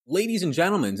Ladies and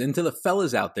gentlemen, and to the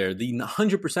fellas out there, the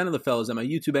 100% of the fellas that my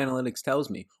YouTube analytics tells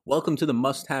me, welcome to the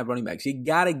must-have running backs. You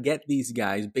got to get these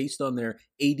guys based on their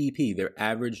ADP, their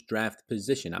average draft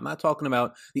position. I'm not talking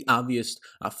about the obvious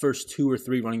first 2 or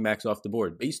 3 running backs off the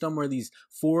board. Based on where these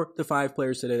 4 to 5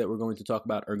 players today that we're going to talk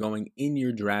about are going in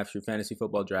your drafts, your fantasy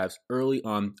football drafts early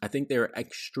on, I think they're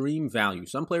extreme value.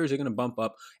 Some players are going to bump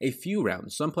up a few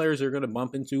rounds. Some players are going to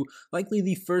bump into likely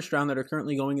the first round that are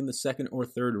currently going in the second or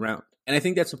third round. And I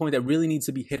think that's the point that really needs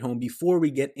to be hit home before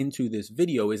we get into this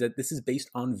video, is that this is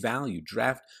based on value,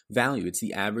 draft value. It's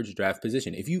the average draft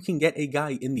position. If you can get a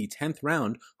guy in the 10th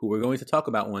round, who we're going to talk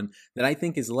about one, that I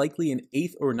think is likely an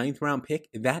 8th or 9th round pick,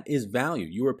 that is value.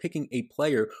 You are picking a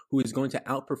player who is going to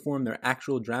outperform their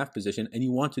actual draft position, and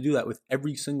you want to do that with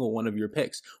every single one of your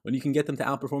picks. When you can get them to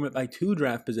outperform it by 2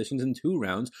 draft positions in 2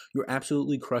 rounds, you're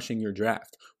absolutely crushing your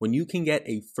draft. When you can get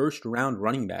a first round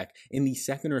running back in the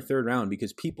 2nd or 3rd round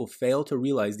because people fail to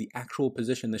realize the actual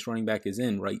position this running back is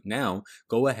in right now,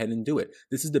 go ahead and do it.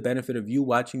 This is the benefit of you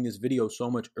watching this video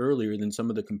so much earlier than some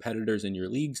of the competitors in your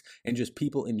leagues and just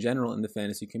people in general in the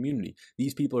fantasy community.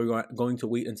 These people are going to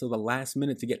wait until the last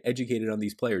minute to get educated on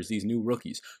these players, these new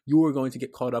rookies. You are going to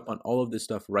get caught up on all of this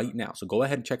stuff right now. So go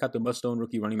ahead and check out the must-own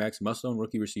rookie running backs, must-own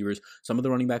rookie receivers, some of the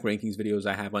running back rankings videos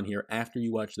I have on here after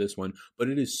you watch this one. But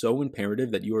it is so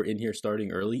imperative that you are in here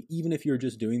starting early. Even if you're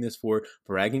just doing this for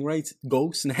bragging rights,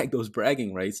 go snag those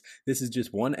bragging rights. This is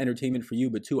just 1, entertainment for you,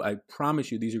 but 2, I promise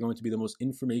you these are going to be the most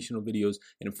informational videos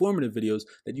and informative videos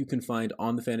that you can find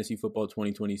on the Fantasy Football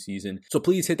 2020 season. So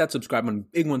please hit that subscribe button.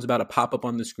 Big one's about to pop up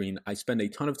on the screen. I spend a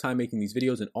ton of time making these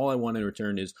videos, and all I want in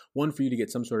return is, 1, for you to get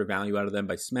some sort of value out of them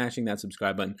by smashing that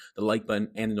subscribe button, the like button,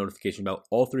 and the notification bell.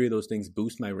 All 3 of those things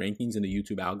boost my rankings in the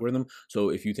YouTube algorithm. So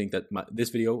if you think that this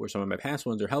video or some of my past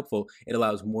ones are helpful, it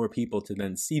allows more people to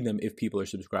then see them if people are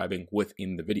subscribing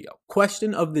within the video.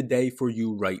 Question of the day for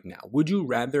you right now. Would you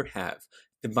rather have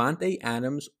Davante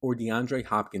Adams or DeAndre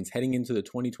Hopkins heading into the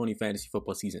 2020 fantasy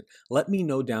football season? Let me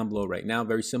know down below right now.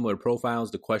 Very similar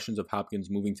profiles, the questions of Hopkins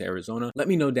moving to Arizona. Let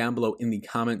me know down below in the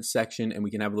comment section, and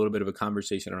we can have a little bit of a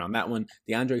conversation around that one.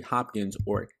 DeAndre Hopkins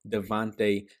or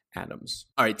Davante Adams.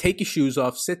 All right, take your shoes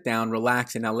off, sit down,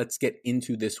 relax, and now let's get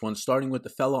into this one, starting with the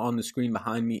fella on the screen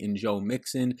behind me in Joe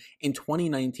Mixon. In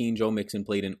 2019, Joe Mixon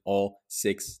played in all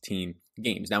 16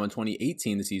 games. Now in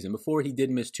 2018, the season before, he did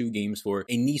miss 2 games for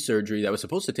a knee surgery that was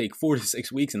supposed to take 4 to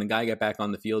 6 weeks, and the guy got back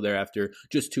on the field there after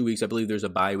just 2 weeks. I believe there's a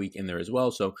bye week in there as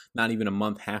well, so not even a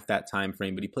month, half that time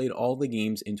frame, but he played all the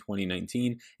games in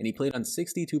 2019, and he played on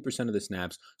 62% of the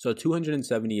snaps, so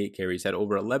 278 carries, had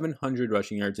over 1,100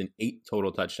 rushing yards and 8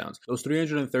 total touchdowns. Those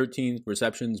 313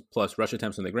 receptions plus rush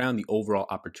attempts on the ground, the overall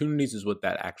opportunities is what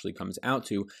that actually comes out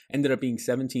to, ended up being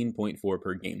 17.4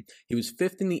 per game. He was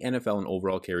 5th in the NFL in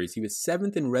overall carries. He was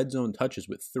 7th in red zone touches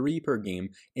with 3 per game,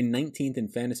 and 19th in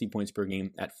fantasy points per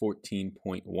game at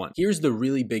 14.1. Here's the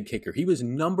really big kicker. He was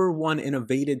number 1 in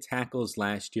evaded tackles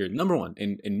last year. Number 1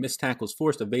 in missed tackles,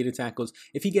 forced evaded tackles.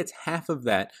 If he gets half of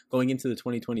that going into the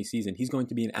 2020 season, he's going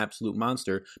to be an absolute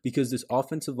monster because this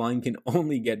offensive line can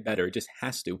only get better. It just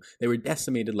has to. They were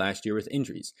decimated last year with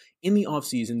injuries. In the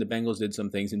offseason, the Bengals did some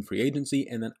things in free agency,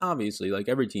 and then obviously, like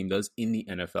every team does, in the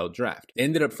NFL draft. They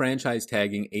ended up franchise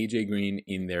tagging AJ Green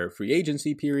in their free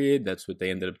agency period. That's what they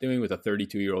ended up doing with a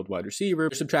 32-year-old wide receiver.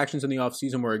 Their subtractions in the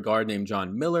offseason were a guard named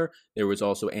John Miller. There was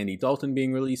also Andy Dalton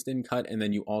being released and cut, and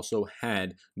then you also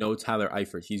had no Tyler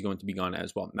Eifert. He's going to be gone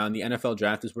as well. Now, in the NFL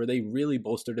draft is where they really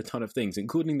bolstered a ton of things,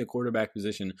 including the quarterback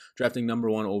position, drafting number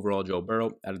 1 overall Joe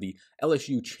Burrow out of the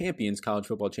LSU champions, college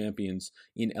football champions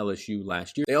in LSU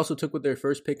last year. They also took with their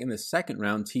first pick in the 2nd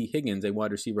round, T. Higgins, a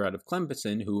wide receiver out of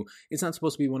Clemson, who is not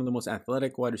supposed to be one of the most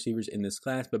athletic wide receivers in this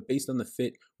class, but based on the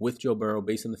fit with Joe Burrow,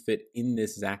 based on the fit in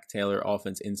this Zach Taylor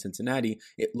offense in Cincinnati,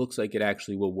 it looks like it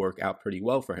actually will work out pretty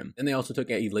well for him. And they also took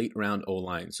a late round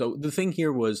O-line. So the thing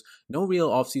here was no real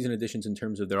offseason additions in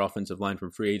terms of their offensive line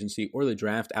from free agency or the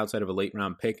draft outside of a late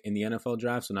round pick in the NFL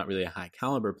draft, so not really a high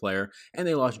caliber player, and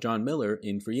they lost John Miller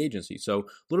in free agency. So a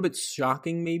little bit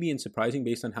shocking maybe and surprising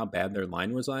based on how bad their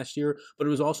line was last year, but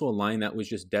it was also a line that was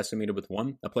just decimated with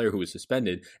 1, a player who was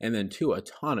suspended, and then 2, a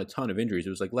ton of injuries.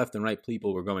 It was like left and right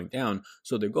people were going down.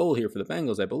 So their goal here for the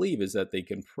Bengals, I believe, is that they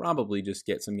can probably just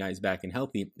get some guys back and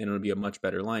healthy, and it'll be a much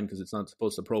better line because it's not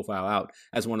supposed to profile out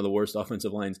as one of the worst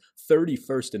offensive lines.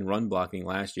 31st in run blocking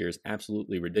last year is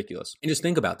absolutely ridiculous. And just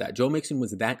think about that. Joe Mixon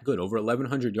was that good, over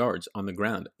 1,100 yards on the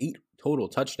ground, 8 total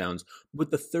touchdowns,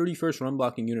 with the 31st run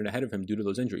blocking unit ahead of him due to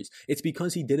those injuries. It's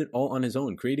because he did it all on his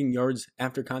own, creating yards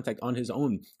after contact on his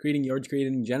own, creating yards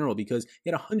created in general, because he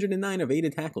had 109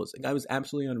 evaded tackles. The guy was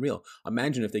absolutely unreal.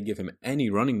 Imagine if they give him any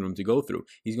running room to go through.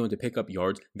 He's going to pick up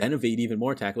yards, then evade even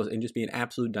more tackles, and just be an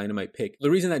absolute dynamite pick.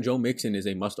 The reason that Joe Mixon is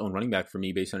a must-own running back for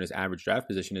me based on his average draft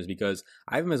position is because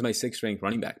I have him as my 6th ranked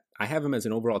running back. I have him as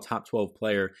an overall top 12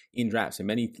 player in drafts. In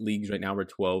many leagues right now, we're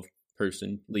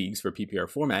 12-person leagues for PPR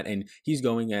format, and he's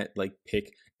going at like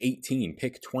pick 18,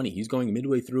 pick 20. He's going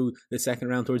midway through the second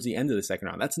round towards the end of the second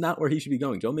round. That's not where he should be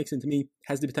going. Joe Mixon, to me,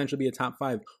 has the potential to be a top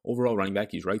 5 overall running back.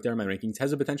 He's right there in my rankings.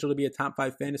 Has the potential to be a top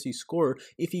 5 fantasy scorer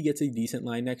if he gets a decent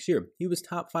line next year. He was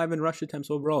top 5 in rush attempts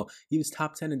overall. He was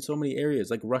top 10 in so many areas,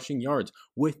 like rushing yards,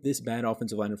 with this bad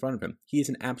offensive line in front of him. He is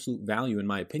an absolute value, in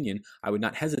my opinion. I would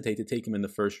not hesitate to take him in the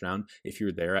first round if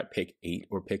you're there at pick 8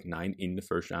 or pick 9 in the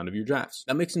first round of your drafts.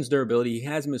 Now, Mixon's durability, he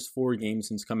has missed 4 games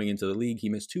since coming into the league. He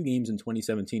missed 2 games in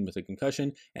 2017 with a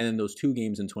concussion, and then those 2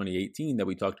 games in 2018 that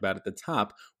we talked about at the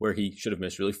top, where he should have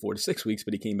missed really 4 to 6 weeks,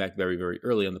 but he came back very, very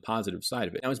early on the positive side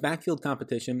of it. Now, his backfield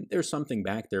competition, there's something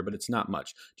back there, but it's not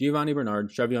much. Giovanni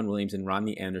Bernard, Trevion Williams, and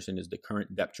Rodney Anderson is the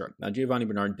current depth chart. Now, Giovanni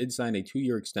Bernard did sign a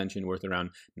 2-year extension worth around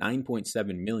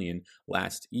 $9.7 million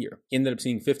last year. He ended up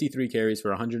seeing 53 carries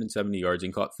for 170 yards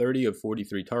and caught 30 of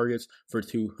 43 targets for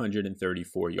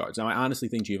 234 yards. Now, I honestly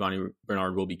think Giovanni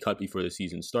Bernard will be cut before the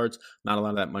season starts. Not a lot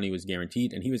of that money was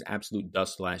guaranteed, and he was absolute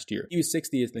dust last year. He was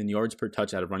 60th in yards per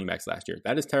touch out of running backs last year.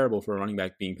 That is terrible for a running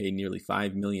back being paid nearly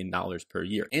 $5 million per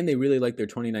year. And they really like their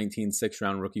 2019 6th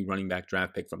round rookie running back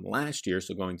draft pick from last year,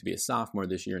 so going to be a sophomore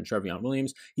this year in Trevion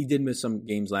Williams. He did miss some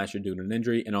games last year due to an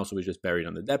injury and also was just buried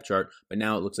on the depth chart, but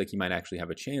now it looks like he might actually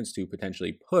have a chance to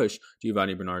potentially push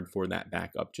Giovanni Bernard for that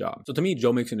backup job. So to me,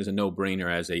 Joe Mixon is a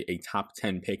no-brainer as a top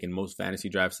 10 pick in most fantasy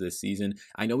drafts this season.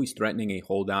 I know he's threatening a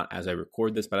holdout as I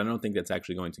record this, but I don't think that's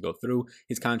actually going to go through.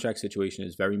 His contract situation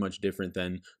is very much different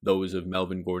than those of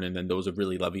Melvin Gordon, than those of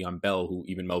really Le'Veon Bell, who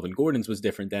even Melvin Gordon's was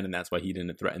different then, and that's why he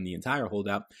didn't threaten the entire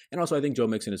holdout. And also, I think Joe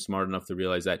Mixon is smart enough to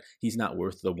realize that he's not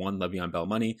worth the one Le'Veon Bell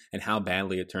money, and how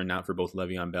badly it turned out for both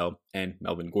Le'Veon Bell and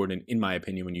Melvin Gordon. In my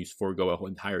opinion, when you forego a whole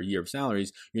entire year of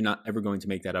salaries, you're not ever going to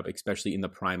make that up, especially in the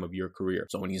prime of your career.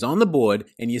 So when he's on the board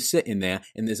and you're sitting there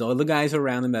and there's other guys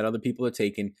around him that other people are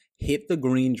taking, hit the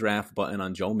green draft button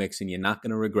on Joe Mixon. You're not going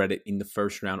to regret it in the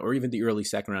first round or even the early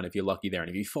second round if you're lucky there. And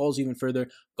if he falls even further,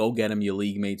 go get him. Your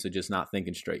league mates are just not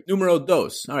thinking straight. Numero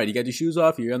dos. All right, you got your shoes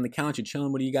off. You're on the couch. You're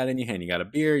chilling. What do you got in your hand? You got a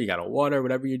beer. You got a water.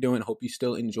 Whatever you're doing. Hope you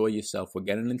still enjoy yourself. We're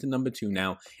getting into number 2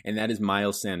 now, and that is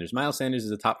Miles Sanders. Miles Sanders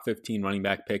is a top 15 running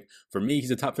back pick for me. He's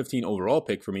a top 15 overall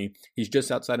pick for me. He's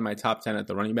just outside of my top 10 at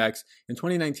the running backs. In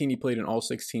 2019, he played in all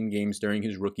 16 games during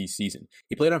his rookie season.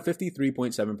 He played on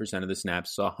 53.7% of the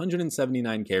snaps, saw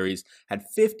 179 carries, had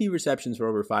 50 receptions for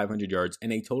over 500 yards,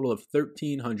 and a total of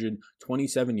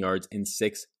 1,327 yards and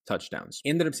 6 touchdowns. He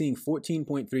ended up seeing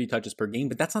 14.3 touches per game,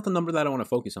 but that's not the number that I want to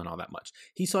focus on all that much.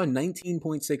 He saw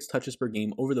 19.6 touches per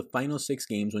game over the final 6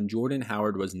 games when Jordan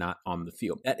Howard was not on the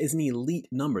field. That is an elite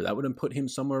number. That would have put him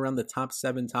somewhere around the top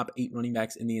 7, top 8 running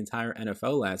backs in the entire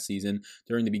NFL last season.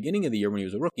 During the beginning of the year when he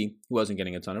was a rookie, he wasn't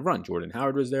getting a ton of run. Jordan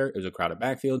Howard was there. It was a crowded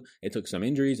backfield. It took some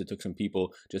injuries. It took some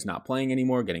people just not playing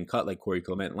anymore, getting cut like Corey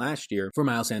Clement last year for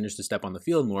Miles Sanders to step on the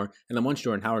field more. And then once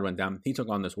Jordan Howard went down, he took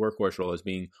on this workhorse role as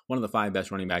being one of the 5 best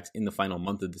running backs in the final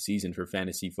month of the season for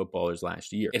fantasy footballers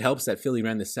last year. It helps that Philly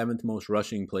ran the 7th most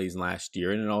rushing plays last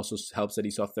year, and it also helps that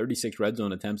he saw 36 red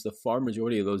zone attempts, the far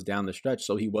majority of those down the stretch,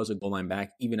 so he was a goal line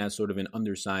back, even as sort of an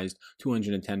undersized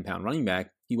 210-pound running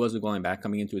back. He was a goal line back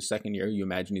coming into his second year. You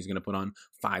imagine he's going to put on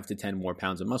 5 to 10 more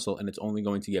pounds of muscle, and it's only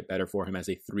going to get better for him as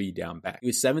a 3-down back. He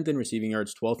was 7th in receiving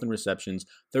yards, 12th in receptions,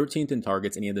 13th in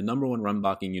targets, and he had the number 1 run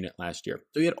blocking unit last year.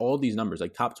 So he had all these numbers,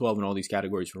 like top 12 in all these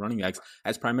categories for running backs,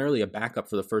 as primarily a backup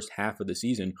for the first half of the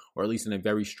season, or at least in a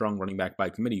very strong running back by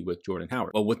committee with Jordan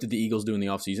Howard. Well, what did the Eagles do in the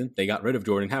offseason? They got rid of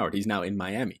Jordan Howard. He's now in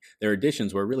Miami. Their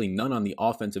additions were really none on the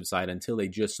offensive side until they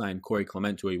just signed Corey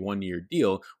Clement to a 1-year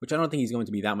deal, which I don't think he's going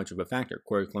to be that much of a factor.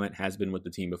 Corey Clement has been with the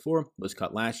team before, was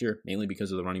cut last year, mainly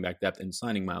because of the running back depth and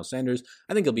signing Miles Sanders.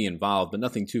 I think he'll be involved, but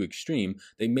nothing too extreme.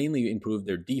 They mainly improved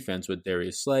their defense with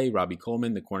Darius Slay, Robbie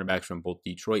Coleman, the cornerbacks from both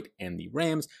Detroit and the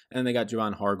Rams, and then they got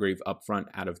Javon Hargrave up front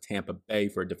out of Tampa Bay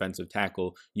for a defensive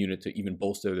tackle unit to even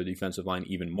bolster the defensive line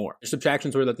even more. Their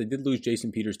subtractions were that they did lose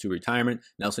Jason Peters to retirement.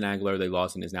 Nelson Aguilar they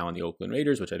lost and is now on the Oakland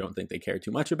Raiders, which I don't think they care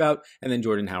too much about, and then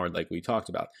Jordan Howard like we talked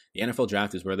about. The NFL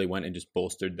draft is where they went and just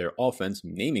bolstered their offense,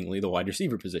 namely the wide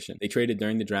receiver position. They traded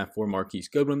during the draft for Marquise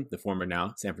Goodwin, the former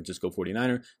now San Francisco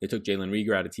 49er. They took Jalen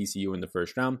Reagor out of TCU in the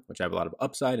first round, which I have a lot of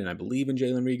upside, and I believe in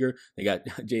Jalen Reagor. They got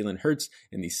Jalen Hurts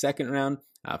in the second round.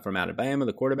 From Alabama,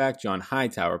 the quarterback, John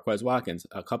Hightower, Quez Watkins,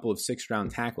 a couple of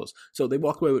 6th-round tackles. So they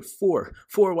walked away with four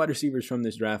wide receivers from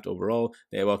this draft overall.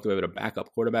 They walked away with a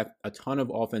backup quarterback, a ton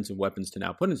of offensive weapons to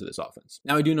now put into this offense.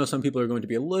 Now, I do know some people are going to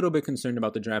be a little bit concerned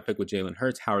about the draft pick with Jalen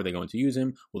Hurts. How are they going to use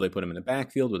him? Will they put him in the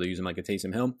backfield? Will they use him like a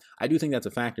Taysom Hill? I do think that's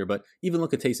a factor, but even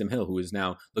look at Taysom Hill, who is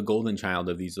now the golden child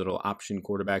of these little option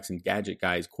quarterbacks and gadget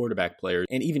guys, quarterback players,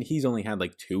 and even he's only had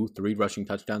like 2-3 rushing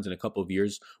touchdowns in a couple of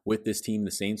years with this team,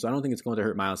 the Saints, so I don't think it's going to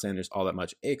hurt Miles Sanders all that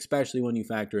much, especially when you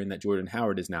factor in that Jordan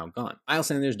Howard is now gone. Miles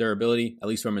Sanders' durability, at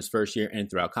least from his first year and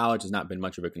throughout college, has not been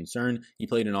much of a concern. He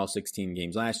played in all 16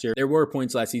 games last year. There were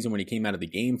points last season when he came out of the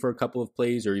game for a couple of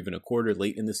plays or even a quarter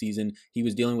late in the season. He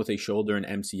was dealing with a shoulder and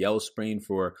MCL sprain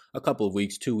for a couple of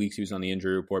weeks, 2 weeks he was on the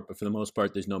injury report, but for the most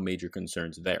part, there's no major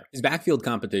concerns there. His backfield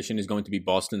competition is going to be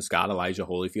Boston Scott, Elijah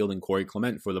Holyfield, and Corey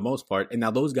Clement for the most part, and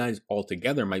now those guys all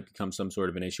together might become some sort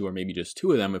of an issue, or maybe just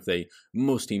two of them if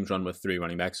most teams run with 3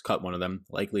 running backs, cut one of them,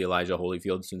 likely Elijah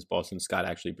Holyfield, since Boston Scott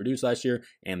actually produced last year,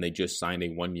 and they just signed a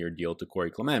 1-year deal to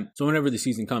Corey Clement. So whenever the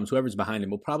season comes, whoever's behind him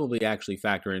will probably actually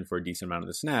factor in for a decent amount of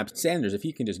the snaps. Sanders, if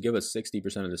he can just give us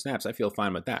 60% of the snaps, I feel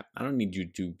fine with that. I don't need you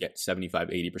to get 75,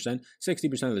 80%.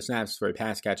 60% of the snaps for a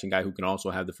pass-catching guy who can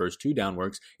also have the first 2 down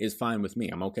works is fine with me.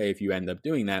 I'm okay if you end up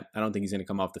doing that. I don't think he's going to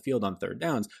come off the field on 3rd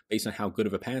downs based on how good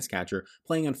of a pass catcher,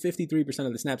 playing on 53%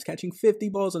 of the snaps, catching 50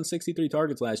 balls on 63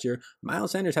 targets last year.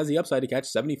 Miles Sanders has the upside to catch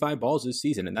 75 balls this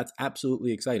season, and that's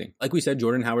absolutely exciting. Like we said,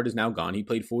 Jordan Howard is now gone. He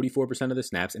played 44% of the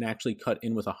snaps and actually cut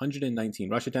in with 119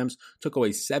 rush attempts, took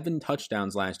away 7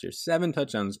 touchdowns last year, 7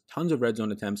 touchdowns, tons of red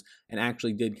zone attempts, and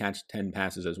actually did catch 10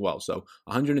 passes as well. So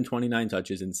 129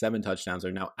 touches and 7 touchdowns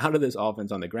are now out of this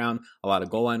offense on the ground. A lot of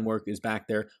goal line work is back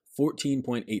there.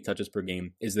 14.8 touches per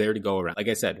game is there to go around. Like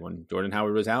I said, when Jordan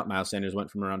Howard was out, Miles Sanders went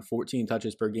from around 14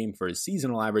 touches per game for his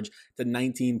seasonal average to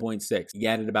 19.6. He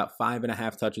added about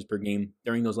 5.5 touches per game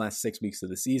during those last 6 weeks of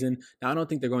the season. Now, I don't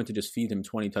think they're going to just feed him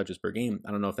 20 touches per game.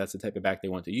 I don't know if that's the type of back they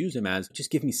want to use him as.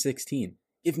 Just give me 16.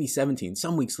 Give me 17.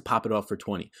 Some weeks to pop it off for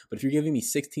 20. But if you're giving me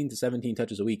 16 to 17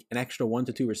 touches a week, an extra 1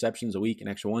 to 2 receptions a week, an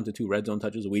extra 1 to 2 red zone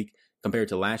touches a week compared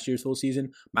to last year's full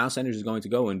season, Miles Sanders is going to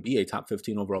go and be a top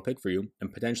 15 overall pick for you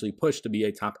and potentially push to be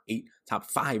a top 8, top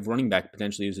 5 running back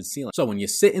potentially as his ceiling. So when you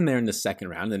sit in there in the 2nd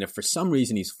round, and if for some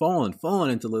reason he's fallen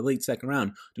into the late 2nd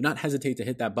round, do not hesitate to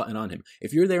hit that button on him.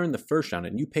 If you're there in the 1st round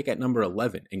and you pick at number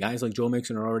 11 and guys like Joe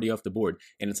Mixon are already off the board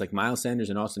and it's like Miles Sanders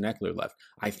and Austin Eckler left,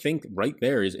 I think right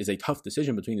there is a tough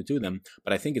decision between the two of them.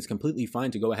 But I think it's completely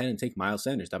fine to go ahead and take Miles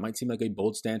Sanders. That might seem like a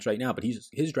bold stance right now, but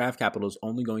his draft capital is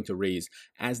only going to raise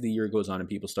as the year goes on and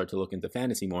people start to look into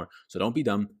fantasy more. So don't be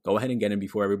dumb. Go ahead and get him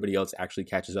before everybody else actually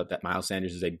catches up that Miles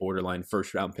Sanders is a borderline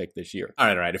 1st round pick this year.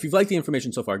 All right. If you've liked the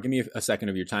information so far, give me a second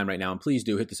of your time right now, and please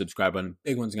do hit the subscribe button.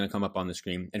 Big one's going to come up on the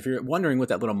screen. And if you're wondering what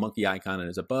that little monkey icon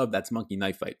is above, that's Monkey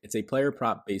Knife Fight. It's a player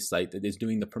prop based site that is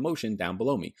doing the promotion down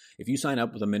below me. If you sign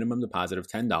up with a minimum deposit of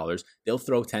 $10, they'll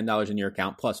throw $10 in your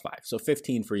account plus 5. So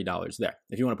 $15 free there.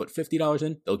 If you want to put $50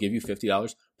 in, they'll give you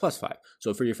 $50 plus 5.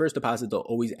 So for your first deposit, they'll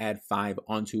always add 5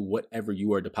 onto whatever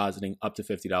you are depositing up to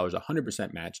 $50,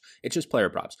 100% match. It's just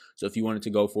player props. So if you wanted to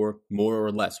go for more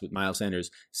or less with Miles Sanders,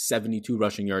 72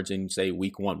 rushing yards in, say,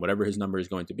 week 1, whatever his number is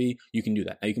going to be, you can do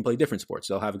that. Now you can play different sports.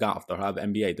 They'll have golf, they'll have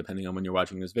NBA, depending on when you're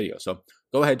watching this video. So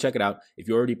go ahead, check it out. If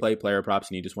you already play player props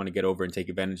and you just want to get over and take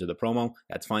advantage of the promo,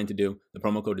 that's fine to do. The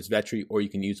promo code is VETRI, or you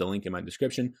can use the link in my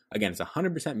description. Again, it's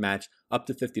 100% match up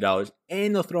to $50,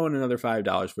 and they'll throw in another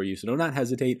 $5 for you. So do not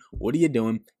hesitate. What are you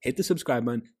doing? Hit the subscribe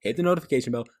button, hit the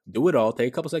notification bell, do it all. Take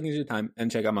a couple seconds of your time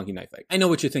and check out Monkey Knife Fight. I know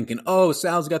what you're thinking. Oh,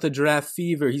 Sal's got the draft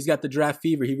fever. He's got the draft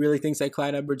fever. He really thinks that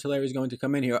Clyde Edwards-Helaire is going to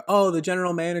come in here. Oh, the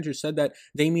general manager said that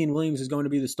Damian Williams is going to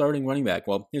be the starting running back.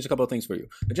 Well, here's a couple of things for you.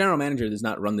 The general manager does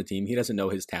not run the team. He doesn't know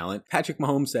his talent. Patrick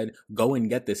Mahomes said, go and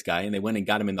get this guy, and they went and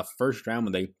got him in the 1st round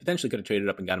when they potentially could have traded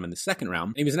up and got him in the 2nd round.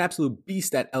 And he was an absolute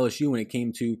beast at LSU when it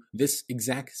came to this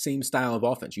exact same style of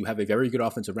offense. You have a very good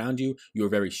offense around you. You are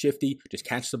very shifty. Just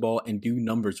catch the ball and do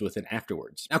numbers with it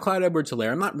afterwards. Now, Clyde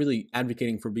Edwards-Helaire, I'm not really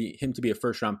advocating for him to be a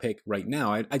 1st round pick right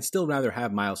now. I'd still rather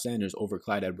have Miles Sanders over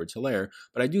Clyde Edwards-Helaire,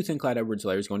 but I do think Clyde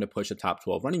Edwards-Helaire is going to push a top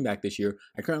 12 running back this year.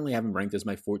 I currently have him ranked as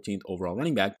my 14th overall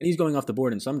running back, and he's going off the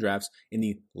board in some drafts in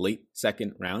the late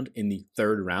 2nd round, in the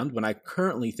 3rd round, when I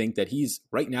currently think that he's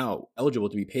right now eligible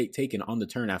to be taken on the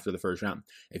turn after the 1st round.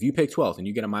 If you pick 12th and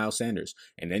you get a Miles Sanders,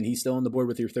 and then he's still on the board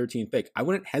with your 13th pick, I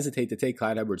wouldn't hesitate to take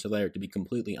Clyde Edwards-Helaire, to be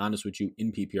completely honest with you,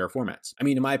 in PPR formats. I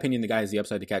mean, in my opinion, the guy has the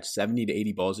upside to catch 70 to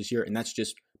 80 balls this year, and that's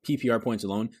just PPR points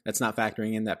alone. That's not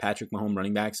factoring in that Patrick Mahomes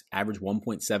running backs average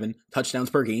 1.7 touchdowns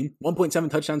per game. 1.7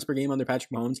 touchdowns per game under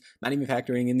Patrick Mahomes, not even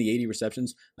factoring in the 80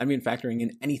 receptions, not even factoring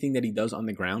in anything that he does on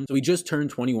the ground. So he just turned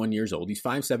 21 years old. He's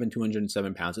 5'7",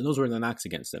 207 pounds, and those were the knocks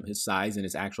against him. His size and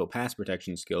his actual pass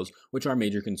protection skills, which are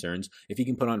major concerns. If he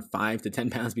can put on 5 to 10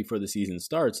 pounds before the season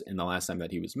starts, and the last time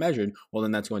that he was measured, well,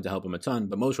 then that's going to help him a ton.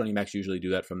 But most running backs usually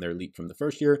do that from their leap from the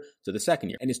first year to the second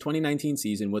year. In his 2019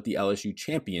 season with the LSU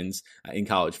champions in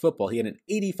college football, he had an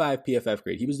 85 PFF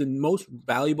grade. He was the most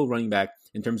valuable running back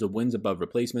in terms of wins above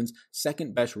replacements,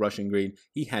 second best rushing grade.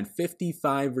 He had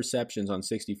 55 receptions on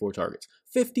 64 targets.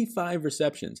 55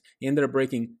 receptions. He ended up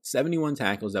breaking 71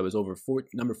 tackles. That was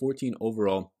number 14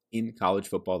 overall in college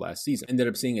football last season. Ended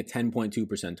up seeing a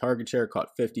 10.2% target share, caught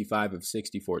 55 of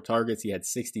 64 targets. He had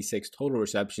 66 total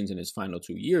receptions in his final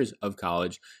 2 years of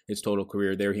college. His total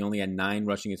career there, he only had 9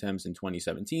 rushing attempts in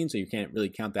 2017, so you can't really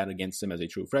count that against him as a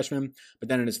true freshman. But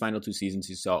then in his final 2 seasons,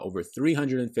 he saw over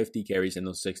 350 carries in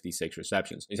those 66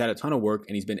 receptions. He's had a ton of work,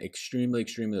 and he's been extremely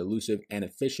elusive and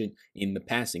efficient in the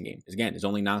passing game. Again, his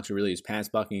only knocks are really his pass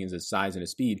blocking, his size, and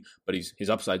his speed, but his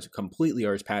upsides completely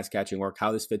are his pass catching work.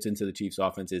 How this fits into the Chiefs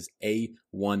offense is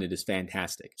A1. It is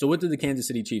fantastic. So what did the Kansas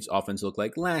City Chiefs offense look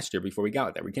like last year before we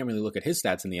got there? We can't really look at his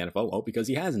stats in the NFL, well, because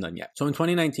he hasn't done yet. So in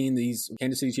 2019, these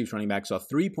Kansas City Chiefs running backs saw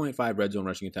 3.5 red zone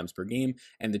rushing attempts per game,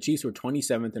 and the Chiefs were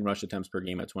 27th in rush attempts per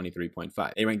game at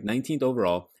 23.5. They ranked 19th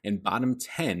overall and bottom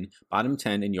 10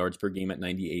 in yards per game at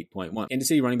 98.1. Kansas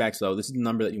City running backs, though, this is the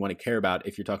number that you want to care about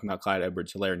if you're talking about Clyde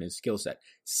Edwards-Helaire and his skill set.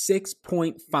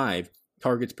 6.5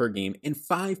 targets per game and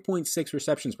 5.6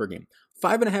 receptions per game.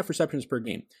 5.5 receptions per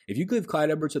game. If you give Clyde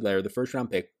Edwards-Helaire, the first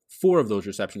round pick, 4 of those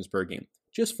receptions per game,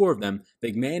 just 4 of them,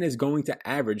 the man is going to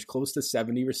average close to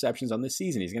 70 receptions on this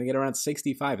season. He's going to get around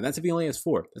 65, and that's if he only has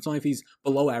 4. That's only if he's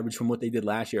below average from what they did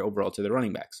last year overall to their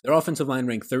running backs. Their offensive line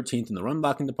ranked 13th in the run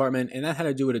blocking department, and that had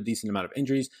to do with a decent amount of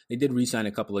injuries. They did re-sign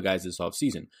a couple of guys this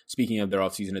offseason. Speaking of their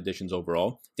offseason additions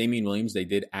overall, Damien Williams, they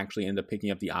did actually end up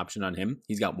picking up the option on him.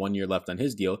 He's got 1 year left on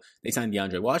his deal. They signed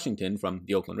DeAndre Washington from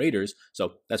the Oakland Raiders,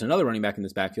 so that's another running back in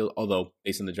this backfield, although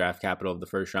based on the draft capital of the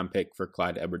first round pick for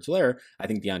Clyde Edwards-Helaire, I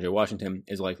think DeAndre Washington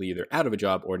is likely either out of a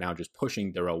job or now just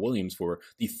pushing Darrell Williams for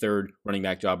the third running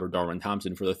back job, or Darwin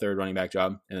Thompson for the third running back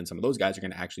job, and then some of those guys are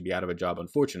going to actually be out of a job,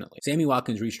 unfortunately. Sammy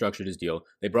Watkins restructured his deal.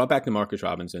 They brought back DeMarcus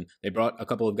Robinson. They brought a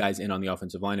couple of guys in on the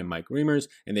offensive line and Mike Reimers,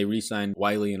 and they re-signed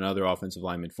Wiley and another offensive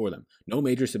lineman for them. No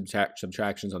major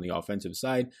subtractions on the offensive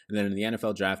side, and then in the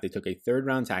NFL draft, they took a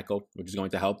third-round tackle, which is going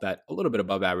to help that a little bit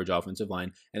above average offensive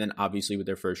line, and then obviously with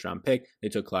their first-round pick, they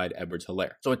took Clyde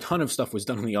Edwards-Helaire. So a ton of stuff was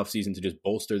done in the offseason to just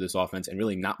bolster this offense, and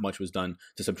really not much was done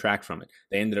to subtract from it.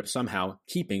 They ended up somehow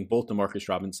keeping both DeMarcus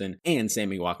Robinson and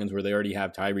Sammy Watkins, where they already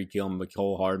have Tyreek Hill,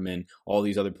 Mecole Hardman, all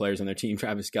these other players on their team,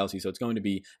 Travis Kelce. So it's going to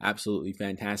be absolutely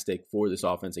fantastic for this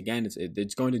offense. Again,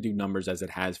 it's going to do numbers as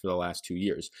it has for the last 2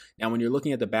 years. Now, when you're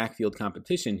looking at the backfield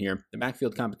competition here, the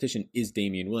backfield competition is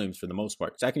Damien Williams for the most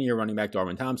part. Second-year running back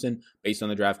Darwin Thompson, based on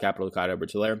the draft capital of Clyde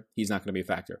Edwards-Helaire, he's not going to be a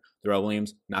factor. Darrell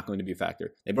Williams, not going to be a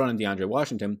factor. They brought in DeAndre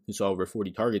Washington, who saw over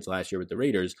 40 targets last year with the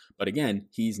Raiders, but again,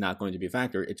 he's not going to be a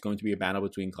factor. It's going to be a battle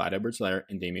between Clyde Edwards-Helaire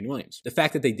and Damien Williams. The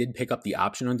fact that they did pick up the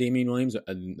option on Damien Williams,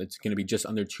 it's going to be just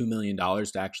under $2 million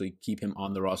to actually keep him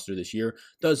on the roster this year,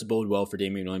 does bode well for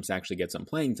Damien Williams to actually get some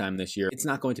playing time this year. It's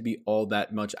not going to be all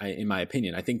that much, in my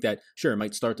opinion. I think that, sure, it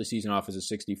might start the season off as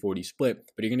a 60-40 split,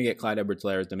 but you're going to get Clyde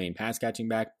Edwards-Helaire as the main pass-catching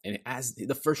back, and as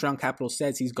the first-round capital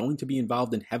says, he's going to be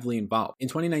involved and heavily involved. In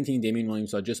 2019, Damien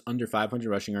Williams saw just under 500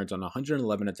 rushing yards on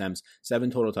 111 attempts,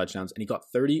 7 total touchdowns, and he got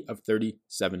 30 of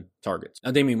 37 targets.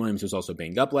 Now, Damien Williams was also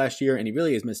banged up last year, and he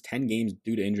really has missed 10 games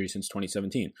due to injury since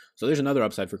 2017. So there's another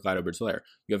upside for Clyde Edwards-Helaire.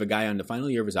 You have a guy on the final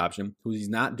year of his option who's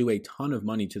not due a ton of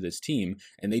money to this team,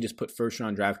 and they just put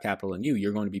first-round draft capital in you.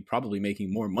 You're going to be probably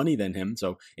making more money than him,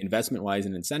 so investment-wise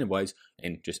and incentive-wise,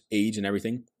 and just age and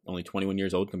everything, only 21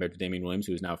 years old compared to Damien Williams,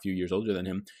 who is now a few years older than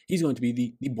him. He's going to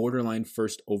be the borderline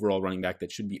first overall running back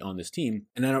that should be on this team.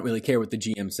 And I don't really care what the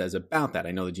GM says about that.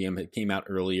 I know the GM came out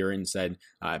earlier and said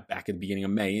back at the beginning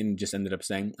of May and just ended up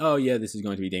saying, oh yeah, this is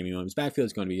going to be Damien Williams' backfield.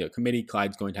 It's going to be a committee.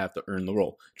 Clyde's going to have to earn the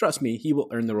role. Trust me, he will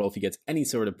earn the role if he gets any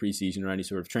sort of preseason or any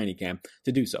sort of training camp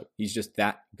to do so. He's just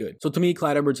that good. So to me,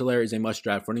 Clyde Edwards-Helaire is a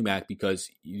must-draft running back because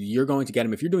you're going to get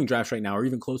him. If you're doing drafts right now or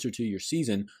even closer to your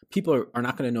season, people are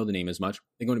not going to know the name as much.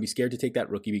 They're going to be scared to take that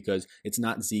rookie because it's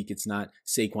not Zeke, it's not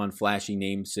Saquon, flashy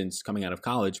name since coming out of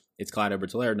college. It's Clyde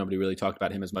Edwards-Helaire. Nobody really talked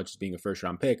about him as much as being a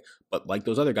first-round pick, but like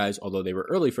those other guys, although they were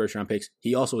early first-round picks,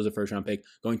 he also was a first-round pick,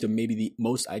 going to maybe the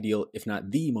most ideal, if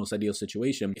not the most ideal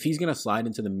situation. If he's going to slide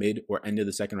into the mid or end of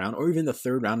the second round, or even the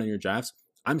third round in your drafts,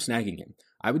 I'm snagging him.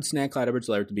 I would snag Clyde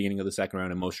Edwards-Helaire at the beginning of the second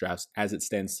round in most drafts as it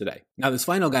stands today. Now, this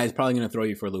final guy is probably going to throw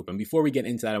you for a loop. And before we get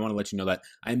into that, I want to let you know that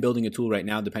I'm building a tool right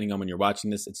now, depending on when you're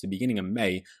watching this. It's the beginning of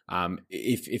May.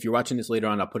 If you're watching this later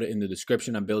on, I'll put it in the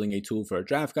description. I'm building a tool for a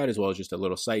draft guide as well as just a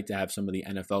little site to have some of the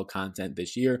NFL content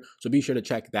this year. So be sure to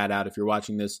check that out. If you're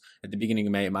watching this at the beginning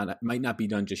of May, it might not be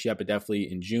done just yet, but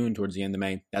definitely in June, towards the end of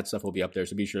May, that stuff will be up there.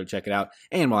 So be sure to check it out.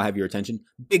 And while I have your attention,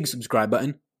 big subscribe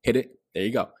button, hit it. There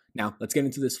you go. Now, let's get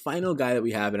into this final guy that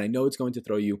we have, and I know it's going to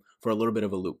throw you for a little bit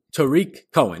of a loop. Tarik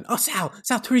Cohen. Oh, Sal,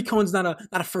 Tarik Cohen's not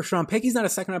a first-round pick. He's not a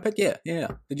second-round pick. Yeah.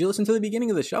 Did you listen to the beginning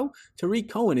of the show? Tarik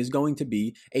Cohen is going to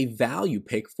be a value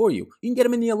pick for you. You can get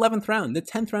him in the 11th round, the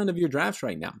 10th round of your drafts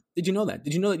right now. Did you know that?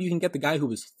 Did you know that you can get the guy who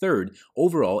was third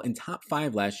overall in top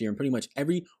 5 last year in pretty much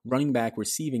every running back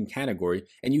receiving category,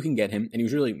 and you can get him, and he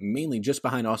was really mainly just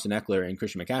behind Austin Eckler and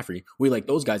Christian McCaffrey. We like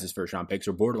those guys as first-round picks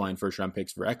or borderline first-round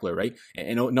picks for Eckler, right?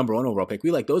 And number 1 overall pick.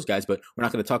 We like those guys, but we're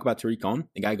not going to talk about Tarik Cohen,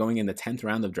 the guy going in the 10th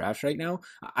round of drafts right now.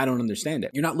 I don't understand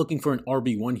it. You're not looking for an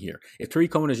RB1 here. If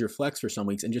Tarik Cohen is your flex for some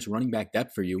weeks and just running back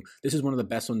depth for you, this is one of the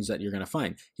best ones that you're going to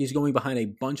find. He's going behind a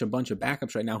bunch of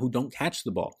backups right now who don't catch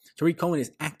the ball. Tarik Cohen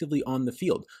is actively on the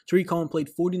field. Tarik Cohen played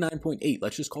 49.8,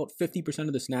 let's just call it 50%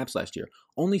 of the snaps last year.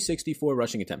 Only 64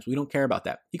 rushing attempts. We don't care about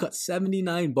that. He caught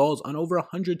 79 balls on over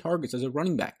 100 targets as a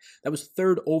running back. That was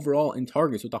 3rd overall in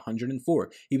targets with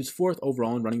 104. He was 4th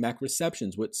overall in running back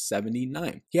receptions with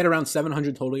 79. He had around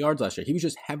 700 total yards last year. He was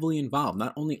just heavily involved,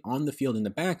 not only on the field in the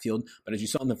backfield, but as you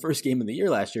saw in the first game of the year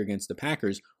last year against the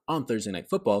Packers on Thursday Night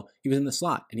Football, he was in the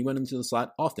slot, and he went into the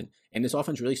slot often. And this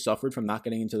offense really suffered from not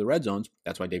getting into the red zones.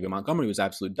 That's why David Montgomery was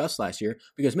absolute dust last year,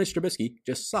 because Mitch Trubisky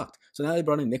just sucked. So now they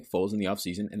brought in Nick Foles in the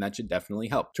offseason, and that should definitely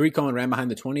help. Tarik Cohen ran behind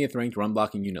the 20th ranked run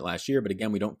blocking unit last year, but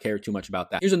again, we don't care too much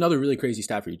about that. Here's another really crazy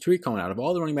stat for you. Tarik Cohen, out of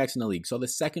all the running backs in the league, saw the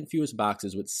second fewest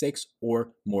boxes with 6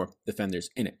 or more defenders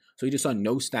in it. So he just saw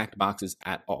no stacked boxes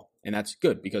at all. And that's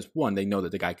good because, one, they know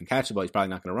that the guy can catch the ball. He's probably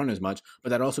not going to run as much,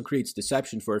 but that also creates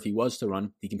deception for if he was to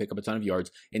run, he can pick up a ton of yards.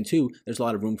 And 2, there's a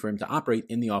lot of room for him to operate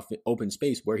in the open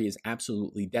space where he is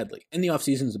absolutely deadly. In the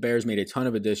offseasons, the Bears made a ton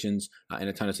of additions and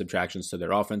a ton of subtractions to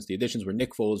their offense. The additions were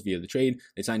Nick Foles via the trade.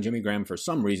 They signed Jimmy Graham for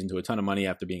some reason to a ton of money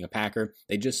after being a Packer.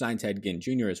 They just signed Ted Ginn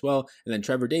Jr. as well. And then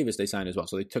Trevor Davis they signed as well.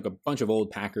 So they took a bunch of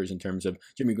old Packers in terms of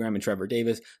Jimmy Graham and Trevor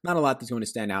Davis. Not a lot that's going to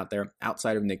stand out there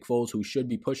outside of Nick Foles, who should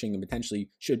be pushing and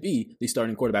potentially should be the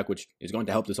starting quarterback, which is going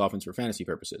to help this offense for fantasy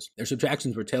purposes. Their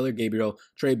subtractions were Taylor Gabriel,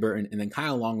 Trey Burton, and then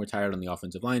Kyle Long retired on the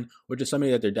offensive line, which is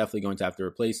somebody that they're definitely going to have to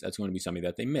replace. That's going to be somebody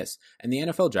that they miss. In the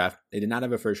NFL draft, they did not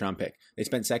have a first-round pick. They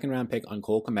spent second-round pick on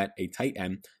Cole Kmet, a tight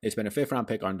end. They spent a fifth-round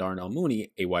pick on Darnell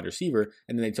Mooney, a wide receiver,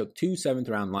 and then they took 2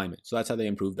 seventh-round linemen. So that's how they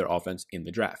improved their offense in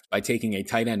the draft. By taking a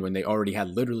tight end when they already had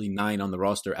literally 9 on the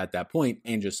roster at that point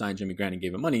and just signed Jimmy Graham and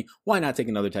gave him money, why not take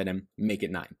another tight end, make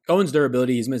it 9? Cohen's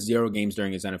durability, he's missed 0 games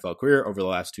during his NFL career over the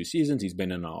last 2 seasons. He's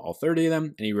been in all 30 of them,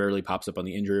 and he rarely pops up on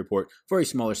the injury report for a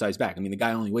smaller size back. I mean, the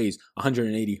guy only weighs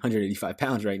 185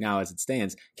 pounds right now as it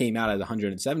stands, came out as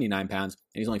 179 pounds,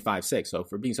 and he's only 5'6". So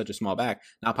for being such a small back,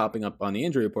 not popping up on the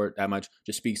injury report that much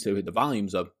just speaks to the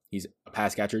volumes of he's a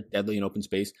pass catcher, deadly in open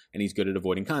space, and he's good at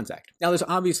avoiding contact. Now, there's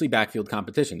obviously backfield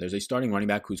competition. There's a starting running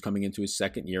back who's coming into his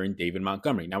second year in David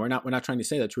Montgomery. Now, we're not trying to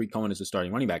say that Tarik Cohen is a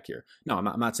starting running back here. No,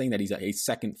 I'm not saying that he's a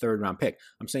second, third round pick.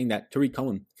 I'm saying that Tarik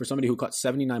Cohen, for somebody who caught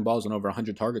 79 balls on over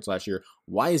 100 targets last year,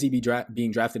 why is he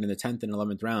being drafted in the 10th and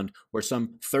 11th round where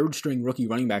some third-string rookie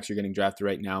running backs are getting drafted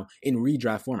right now in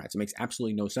redraft formats? It makes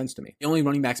absolutely no sense to me. The only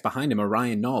running backs behind him are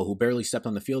Ryan Nall, who barely stepped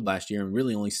on the field last year and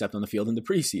really only stepped on the field in the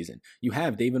preseason. You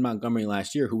have David Montgomery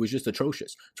last year, who was just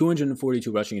atrocious.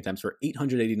 242 rushing attempts for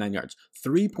 889 yards.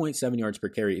 3.7 yards per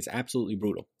carry is absolutely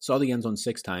brutal. Saw the end zone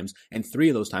 6 times, and 3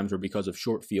 of those times were because of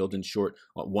short field and short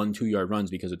 1-2 yard runs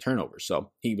because of turnovers.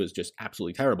 So he was just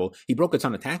absolutely terrible. He broke a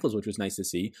ton of tackles, which was nice to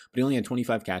see, but he only had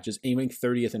 25 catches, and he ranked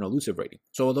 30th in elusive rating.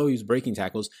 So although he was breaking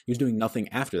tackles, he was doing nothing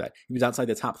after that. He was outside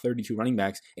the top 32 running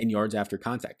backs in yards after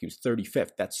contact. He was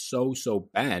 35th. That's so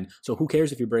bad. So who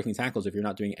cares if you're breaking tackles if you're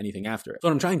not doing anything after it? So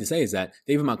what I'm trying to say is that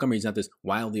David Montgomery is not this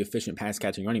wildly efficient pass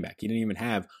catching running back. He didn't even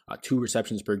have 2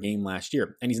 receptions per game last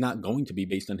year, and he's not going to be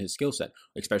based on his skill set,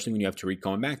 especially when you have Tarik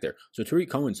Cohen back there. So Tarik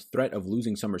Cohen's threat of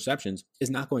losing some receptions is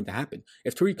not going to happen.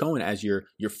 If Tarik Cohen as your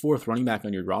 4th running back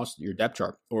on your roster, your depth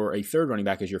chart, or a 3rd running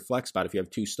back as your flex spot if you have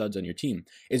 2 studs on your team,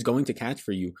 is going to catch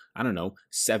for you,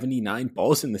 79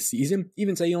 balls in the season,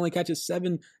 even say he only catches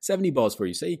 70 balls for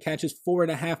you. Say he catches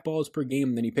 4.5 balls per game,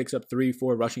 and then he picks up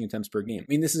 3-4 rushing attempts per game. I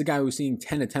mean, this is a guy who's seeing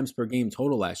 10 attempts per game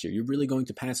total last year. You're really going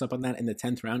to pass up on that in the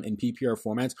 10th round in PPR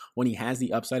formats when he has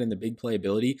the upside and the big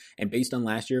playability. And based on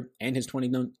last year and his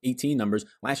 2018 numbers,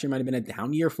 last year might have been a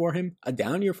down year for him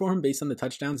based on the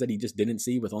touchdowns that he just didn't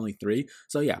see with only 3.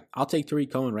 So yeah, I'll take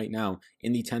Tarik Cohen right now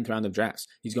in the 10th round of drafts.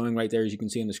 He's going right there, as you can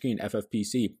see on the screen,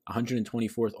 FFPC,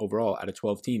 124th overall out of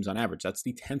 12 teams on average. That's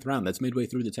the 10th round. That's midway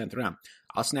through the 10th round.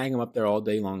 I'll snag him up there all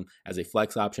day long as a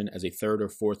flex option, as a third or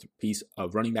fourth piece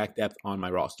of running back depth on my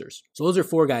rosters. So those are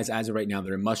 4 guys as of right now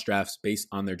that are must drafts based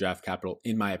on their draft capital,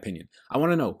 in my opinion. I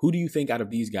want to know, who do you think out of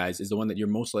these guys is the one that you're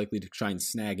most likely to try and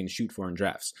snag and shoot for in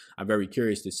drafts? I'm very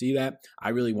curious to see that. I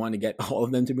really want to get all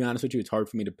of them, to be honest with you. It's hard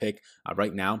for me to pick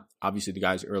right now. Obviously, the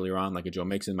guys earlier on, like a Joe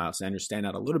Mixon, Miles Sanders, stand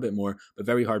out a little bit more, but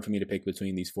very hard for me to pick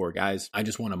between these 4 guys. I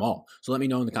just want them all. So let me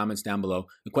know in the comments down below.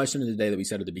 The question of the day that we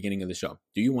said at the beginning of the show: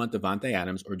 do you want Davante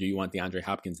Adams or do you want DeAndre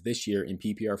Hopkins this year in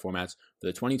PPR formats for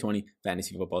the 2020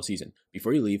 fantasy football season?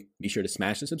 Before you leave, be sure to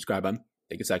smash the subscribe button.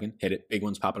 Take a second, hit it. Big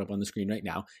one's popping up on the screen right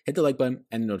now. Hit the like button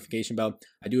and the notification bell.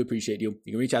 I do appreciate you.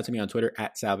 You can reach out to me on Twitter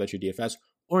at SalVetcherDFS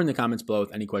or in the comments below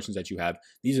with any questions that you have.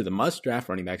 These are the must draft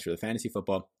running backs for the fantasy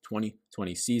football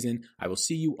 2020 season. I will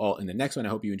see you all in the next one. I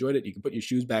hope you enjoyed it. You can put your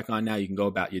shoes back on now. You can go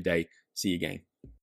about your day. See you, gang.